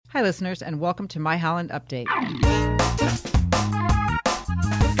Hi, listeners, and welcome to My Holland Update.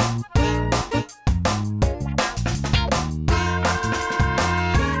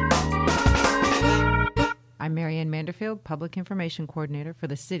 I'm Marianne Manderfield, Public Information Coordinator for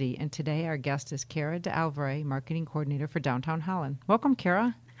the city, and today our guest is Kara DeAlvare, Marketing Coordinator for Downtown Holland. Welcome,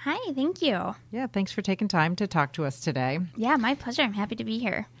 Kara. Hi, thank you. Yeah, thanks for taking time to talk to us today. Yeah, my pleasure. I'm happy to be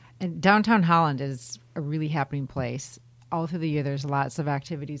here. And Downtown Holland is a really happening place. All through the year, there's lots of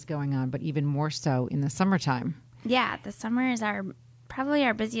activities going on, but even more so in the summertime. Yeah, the summer is probably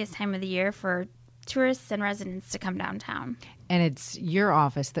our busiest time of the year for tourists and residents to come downtown. And it's your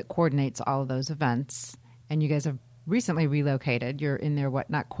office that coordinates all of those events. And you guys have recently relocated. You're in there,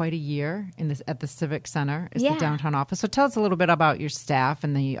 not quite a year at the Civic Center is the downtown office. So tell us a little bit about your staff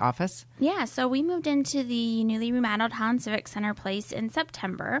and the office. Yeah, so we moved into the newly remodeled Holland Civic Center place in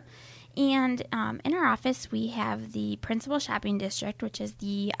September. And in our office, we have the Principal Shopping District, which is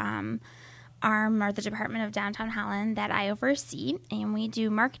the arm or the Department of Downtown Holland that I oversee. And we do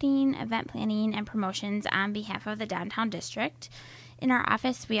marketing, event planning, and promotions on behalf of the Downtown District. In our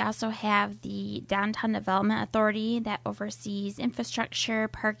office, we also have the Downtown Development Authority that oversees infrastructure,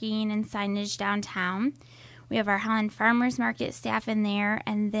 parking, and signage downtown. We have our Holland Farmers Market staff in there,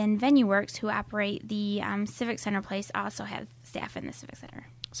 and then VenueWorks, who operate the Civic Center place, also have staff in the Civic Center.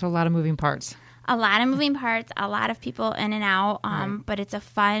 So a lot of moving parts. A lot of moving parts, a lot of people in and out, but it's a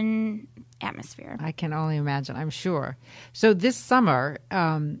fun atmosphere. I can only imagine, I'm sure. So this summer,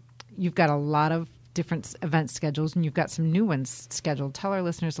 you've got a lot of different event schedules, and you've got some new ones scheduled. Tell our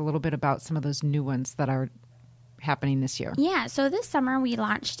listeners a little bit about some of those new ones that are happening this year. Yeah, so this summer we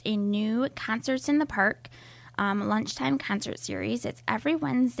launched a new Concerts in the Park lunchtime concert series. It's every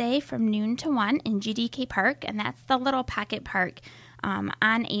Wednesday from noon to 1 in GDK Park, and that's the little pocket park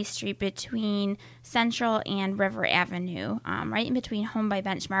on A Street between Central and River Avenue, right in between Home by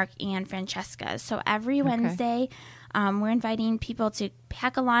Benchmark and Francesca's. So every Wednesday, we're inviting people to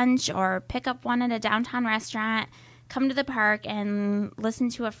pack a lunch or pick up one at a downtown restaurant, come to the park and listen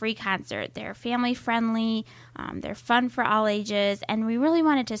to a free concert. They're family friendly, they're fun for all ages, and we really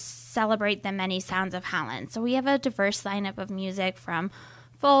wanted to celebrate the many sounds of Holland. So we have a diverse lineup of music from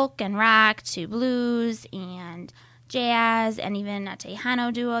folk and rock to blues and jazz, and even a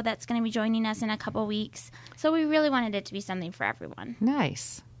Tejano duo that's going to be joining us in a couple weeks. So we really wanted it to be something for everyone.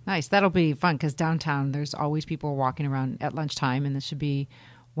 Nice. That'll be fun because downtown there's always people walking around at lunchtime, and this should be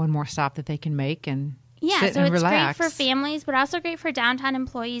one more stop that they can make and sit so and it's relax. Great for families, but also great for downtown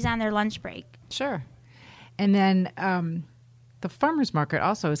employees on their lunch break. Sure. And then the farmers market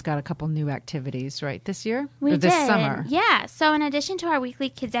also has got a couple new activities, right, this year? We this did. Summer. Yeah. So in addition to our weekly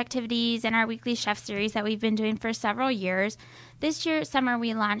kids activities and our weekly chef series that we've been doing for several years, this year summer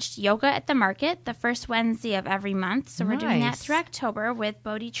we launched Yoga at the Market the first Wednesday of every month. So we're doing that through October with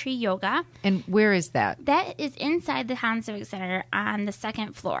Bodhi Tree Yoga. And where is that? That is inside the Holland Civic Center on the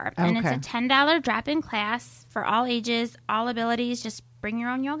second floor. And it's a $10 drop-in class for all ages, all abilities. Just bring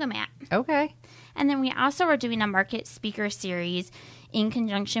your own yoga mat. Okay. And then we also are doing a market speaker series in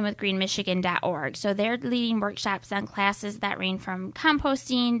conjunction with greenmichigan.org. So they're leading workshops on classes that range from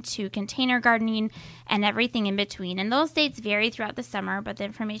composting to container gardening and everything in between. And those dates vary throughout the summer, but the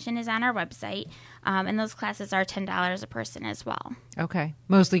information is on our website. And those classes are $10 a person as well. Okay.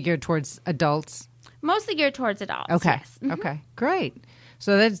 Mostly geared towards adults? Mostly geared towards adults, okay. Yes. Mm-hmm. Okay. Great.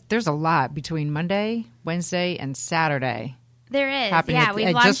 So there's a lot between Monday, Wednesday, and Saturday. There is.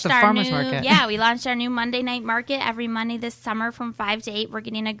 We've launched our new market. Yeah, we launched our new Monday night market every Monday this summer from 5 to 8. We're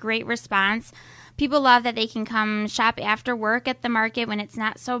getting a great response. People love that they can come shop after work at the market when it's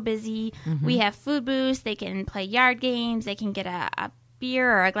not so busy. Mm-hmm. We have food booths. They can play yard games. They can get a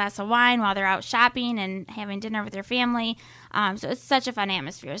beer or a glass of wine while they're out shopping and having dinner with their family. So it's such a fun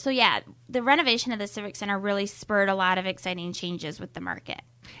atmosphere. So yeah, the renovation of the Civic Center really spurred a lot of exciting changes with the market.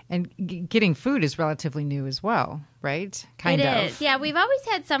 And getting food is relatively new as well, right? It is. Yeah, we've always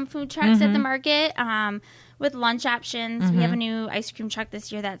had some food trucks at the market with lunch options. We have a new ice cream truck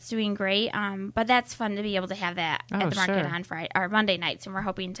this year that's doing great. But that's fun to be able to have that at the market on Friday or Monday nights, and we're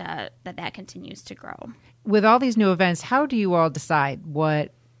hoping that continues to grow. With all these new events, how do you all decide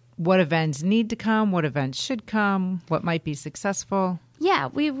what events need to come, what events should come, what might be successful? Yeah,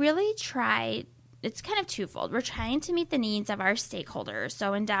 we really try. It's kind of twofold. We're trying to meet the needs of our stakeholders.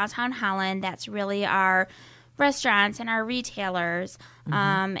 So in downtown Holland, that's really our restaurants and our retailers,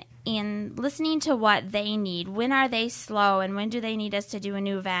 and listening to what they need. When are they slow, and when do they need us to do a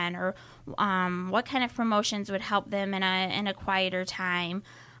new event, or what kind of promotions would help them in a quieter time?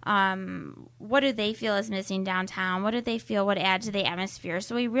 What do they feel is missing downtown? What do they feel would add to the atmosphere?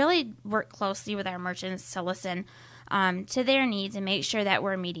 So we really work closely with our merchants to listen to their needs and make sure that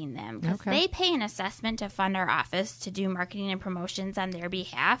we're meeting them. Because they pay an assessment to fund our office to do marketing and promotions on their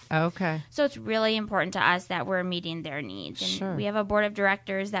behalf. Okay. So it's really important to us that we're meeting their needs. And we have a board of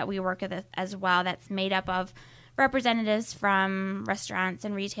directors that we work with as well that's made up of representatives from restaurants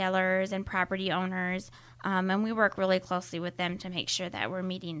and retailers and property owners. And we work really closely with them to make sure that we're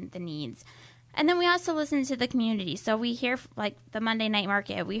meeting the needs. And then we also listen to the community. So we hear, like the Monday night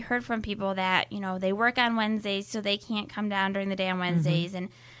market, we heard from people that, they work on Wednesdays, so they can't come down during the day on Wednesdays. And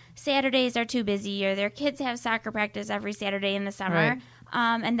Saturdays are too busy, or their kids have soccer practice every Saturday in the summer.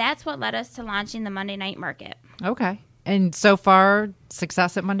 Right. And that's what led us to launching the Monday night market. Okay. And so far,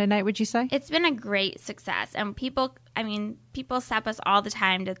 success at Monday night, would you say? It's been a great success. And people stop us all the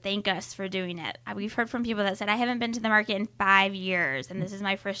time to thank us for doing it. We've heard from people that said, I haven't been to the market in 5 years, and this is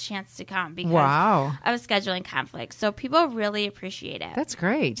my first chance to come because of scheduling conflicts. So people really appreciate it. That's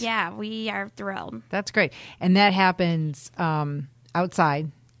great. Yeah, we are thrilled. That's great. And that happens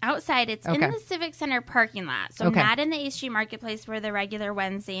outside? Outside, it's in the Civic Center parking lot. So not in the A Street Marketplace where the regular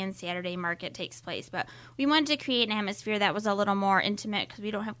Wednesday and Saturday market takes place. But we wanted to create an atmosphere that was a little more intimate because we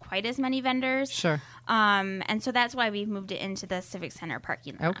don't have quite as many vendors. Sure. And so that's why we've moved it into the Civic Center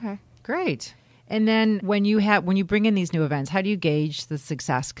parking lot. Okay, great. And then when you bring in these new events, how do you gauge the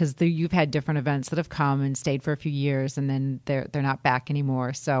success? Because you've had different events that have come and stayed for a few years, and then they're not back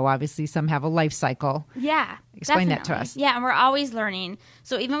anymore. So obviously, some have a life cycle. Yeah, explain that to us. Yeah, and we're always learning.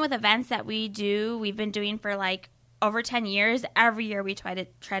 So even with events that we've been doing for like over 10 years. Every year we try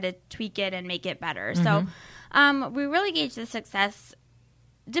to tweak it and make it better. So we really gauge the success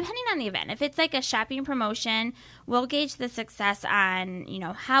depending on the event. If it's like a shopping promotion, we'll gauge the success on,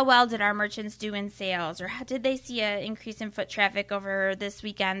 how well did our merchants do in sales, or how did they see an increase in foot traffic over this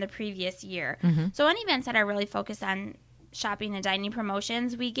weekend the previous year. So any events that are really focused on shopping and dining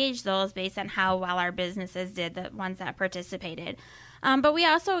promotions, we gauge those based on how well our businesses did, the ones that participated. But we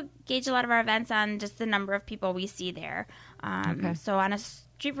also gauge a lot of our events on just the number of people we see there. So on a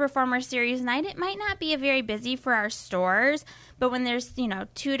Street Performer Series night, it might not be very busy for our stores, but when there's 2,000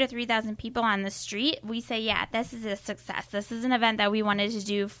 to 3,000 people on the street, we say, yeah, this is a success. This is an event that we wanted to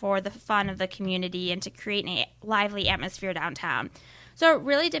do for the fun of the community and to create a lively atmosphere downtown. So it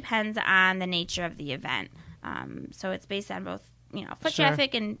really depends on the nature of the event. So it's based on both foot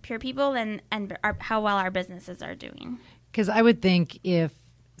traffic and pure people and how well our businesses are doing. Because I would think if,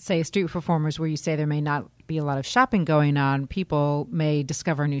 say, street performers where you say there may not be a lot of shopping going on, people may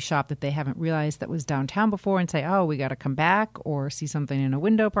discover a new shop that they haven't realized that was downtown before and say, oh, we got to come back, or see something in a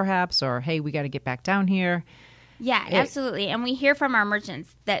window perhaps, or hey, we got to get back down here. Yeah, absolutely. And we hear from our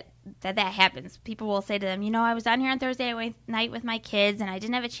merchants that happens. People will say to them, I was down here on Thursday night with my kids and I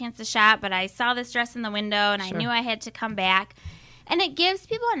didn't have a chance to shop, but I saw this dress in the window and I knew I had to come back. And it gives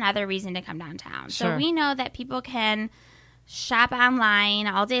people another reason to come downtown. So we know that people can shop online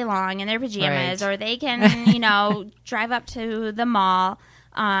all day long in their pajamas, or they can, drive up to the mall.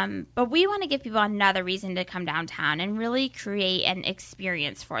 But we want to give people another reason to come downtown and really create an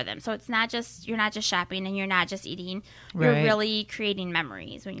experience for them. So it's you're not just shopping and you're not just eating. You're really creating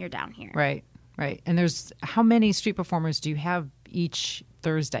memories when you're down here. Right. And how many street performers do you have each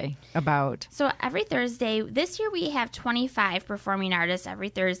Thursday? So every Thursday, this year we have 25 performing artists every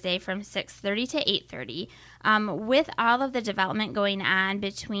Thursday from 6:30 to 8:30. With all of the development going on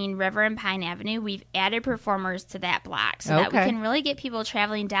between River and Pine Avenue, we've added performers to that block so that we can really get people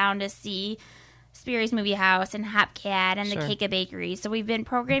traveling down to see Sperry's Movie House and Hopcat and the Cake Bakery. So we've been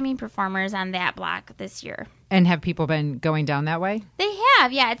programming performers on that block this year. And have people been going down that way? They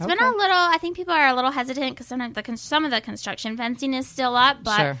have, yeah. It's been a little, I think people are a little hesitant because sometimes some of the construction fencing is still up.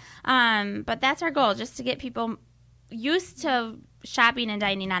 But that's our goal, just to get people used to shopping and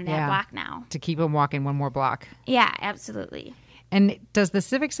dining on that block now. To keep them walking one more block. Yeah, absolutely. And does the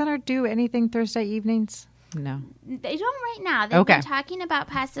Civic Center do anything Thursday evenings? No. They don't right now. They've been talking about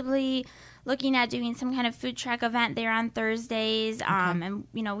possibly looking at doing some kind of food truck event there on Thursdays. And,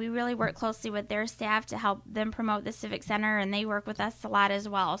 we really work closely with their staff to help them promote the Civic Center, and they work with us a lot as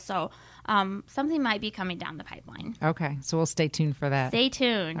well. So something might be coming down the pipeline. Okay. So we'll stay tuned for that. Stay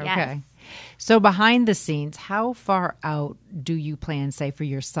tuned, yes. Okay. So behind the scenes, how far out do you plan, say, for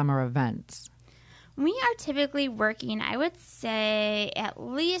your summer events? We are typically working, I would say, at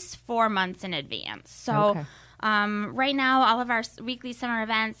least 4 months in advance. So right now, all of our weekly summer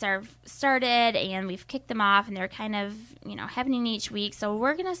events are started, and we've kicked them off, and they're kind of, happening each week. So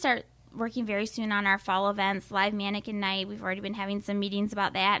we're going to start working very soon on our fall events, Live Mannequin Night. We've already been having some meetings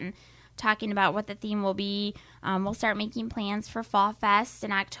about that and talking about what the theme will be. We'll start making plans for Fall Fest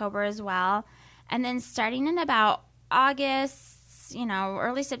in October as well. And then starting in about August,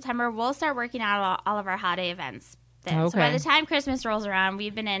 early September, we'll start working out all of our holiday events. So by the time Christmas rolls around,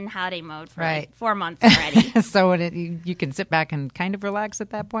 we've been in holiday mode for like 4 months already. So you can sit back and kind of relax at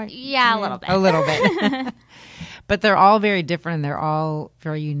that point? Yeah, a little bit. A little bit. But they're all very different, and they're all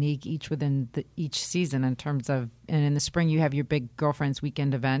very unique, each within each season in terms of, and in the spring you have your big Girlfriends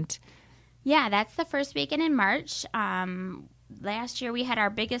Weekend event. Yeah, that's the first weekend in March. Last year we had our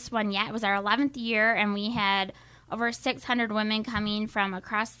biggest one yet. It was our 11th year, and we had over 600 women coming from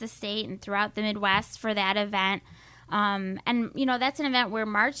across the state and throughout the Midwest for that event. And, that's an event where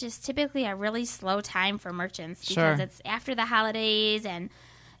March is typically a really slow time for merchants because it's after the holidays and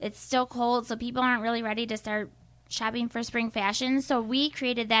it's still cold, so people aren't really ready to start shopping for spring fashion. So we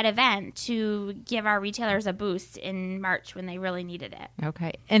created that event to give our retailers a boost in March when they really needed it.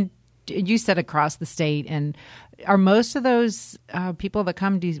 Okay. And you said across the state, and are most of those people that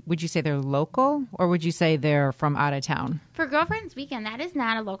come, would you say they're local, or would you say they're from out of town? For Girlfriends Weekend, that is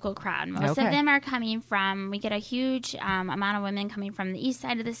not a local crowd. Most of them are coming from, we get a huge amount of women coming from the east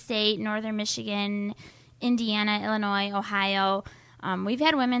side of the state, northern Michigan, Indiana, Illinois, Ohio. We've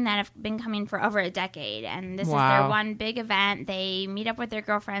had women that have been coming for over a decade, and this is their one big event. They meet up with their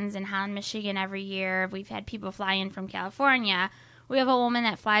girlfriends in Holland, Michigan every year. We've had people fly in from California. We have a woman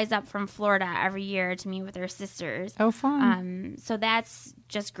that flies up from Florida every year to meet with her sisters. Oh, fun. So that's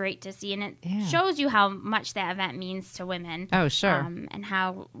just great to see. And it shows you how much that event means to women. Oh, sure. And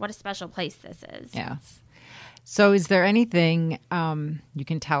what a special place this is. Yes. So is there anything you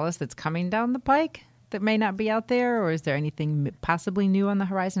can tell us that's coming down the pike that may not be out there? Or is there anything possibly new on the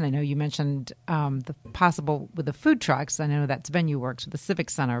horizon? I know you mentioned the possible with the food trucks. I know that's Venue Works with the Civic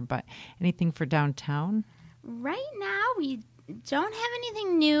Center, but anything for downtown? Right now, we don't have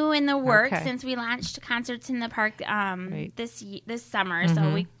anything new in the works since we launched Concerts in the Park this summer. Mm-hmm.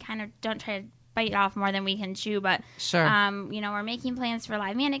 So we kind of don't try to bite off more than we can chew. But we're making plans for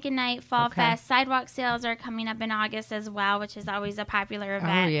Live Mannequin Night, Fall Fest. Sidewalk sales are coming up in August as well, which is always a popular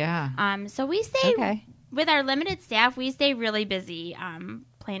event. Oh, yeah. So we stay, with our limited staff, we stay really busy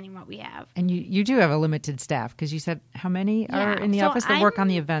planning what we have. And you do have a limited staff, because you said how many are in the office that work on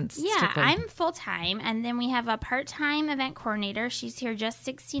the events? Yeah, strictly? I'm full-time, and then we have a part-time event coordinator. She's here just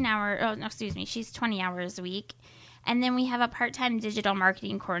 16 hours. Oh, no, excuse me. She's 20 hours a week. And then we have a part-time digital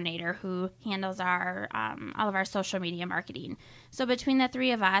marketing coordinator who handles our all of our social media marketing. So between the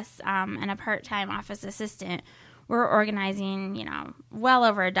three of us and a part-time office assistant, we're organizing, well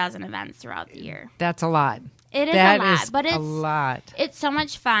over a dozen events throughout the year. That's a lot. It is a lot, but it's a lot. It's so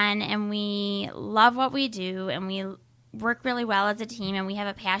much fun, and we love what we do, and we work really well as a team, and we have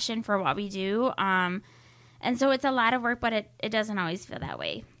a passion for what we do. And so it's a lot of work, but it doesn't always feel that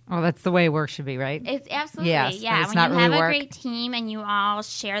way. Well, that's the way work should be, right? It's absolutely, yes, yeah. When you have a great team and you all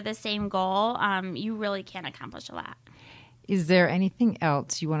share the same goal, you really can accomplish a lot. Is there anything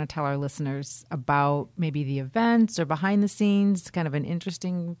else you want to tell our listeners about maybe the events or behind the scenes, kind of an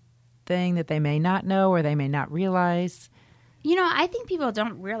interesting thing that they may not know or they may not realize? I think people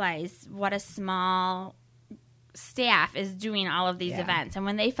don't realize what a small staff is doing all of these events. And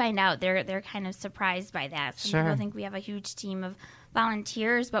when they find out, they're kind of surprised by that. Some people think we have a huge team of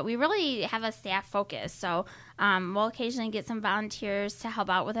volunteers, but we really have a staff focus. So we'll occasionally get some volunteers to help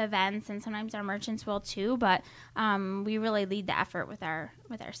out with events, and sometimes our merchants will too. But we really lead the effort with our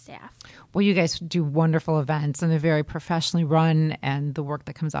staff. Well, you guys do wonderful events, and they're very professionally run. And the work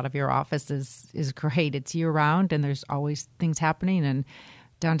that comes out of your office is great. It's year round, and there's always things happening. And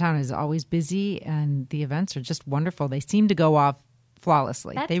downtown is always busy, and the events are just wonderful. They seem to go off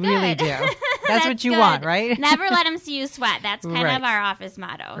flawlessly. They really do. That's what you want, right? Never let them see you sweat. That's kind of our office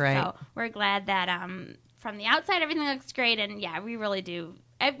motto. Right. So we're glad that from the outside everything looks great, and we really do.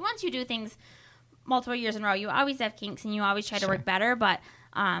 Once you do things multiple years in a row, you always have kinks and you always try to work better, but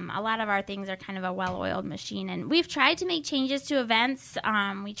a lot of our things are kind of a well-oiled machine, and we've tried to make changes to events.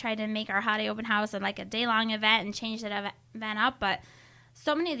 We tried to make our holiday open house like a day-long event and change that event up, but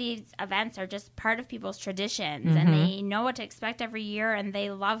so many of these events are just part of people's traditions, and they know what to expect every year, and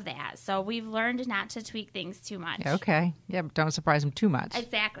they love that. So we've learned not to tweak things too much. Okay. Yeah, but don't surprise them too much.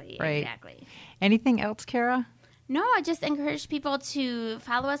 Exactly. Right. Exactly. Anything else, Kara? No, I just encourage people to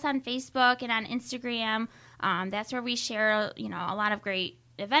follow us on Facebook and on Instagram. That's where we share, a lot of great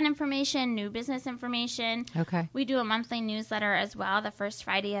event information, new business information. Okay. We do a monthly newsletter as well, the first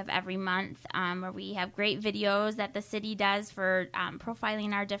Friday of every month, where we have great videos that the city does for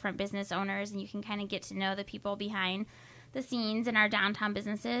profiling our different business owners, and you can kind of get to know the people behind the scenes in our downtown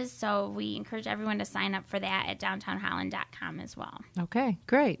businesses. So we encourage everyone to sign up for that at downtownholland.com as well. Okay,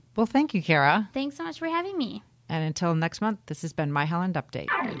 great. Well, thank you, Kara. Thanks so much for having me. And until next month, this has been My Holland Update.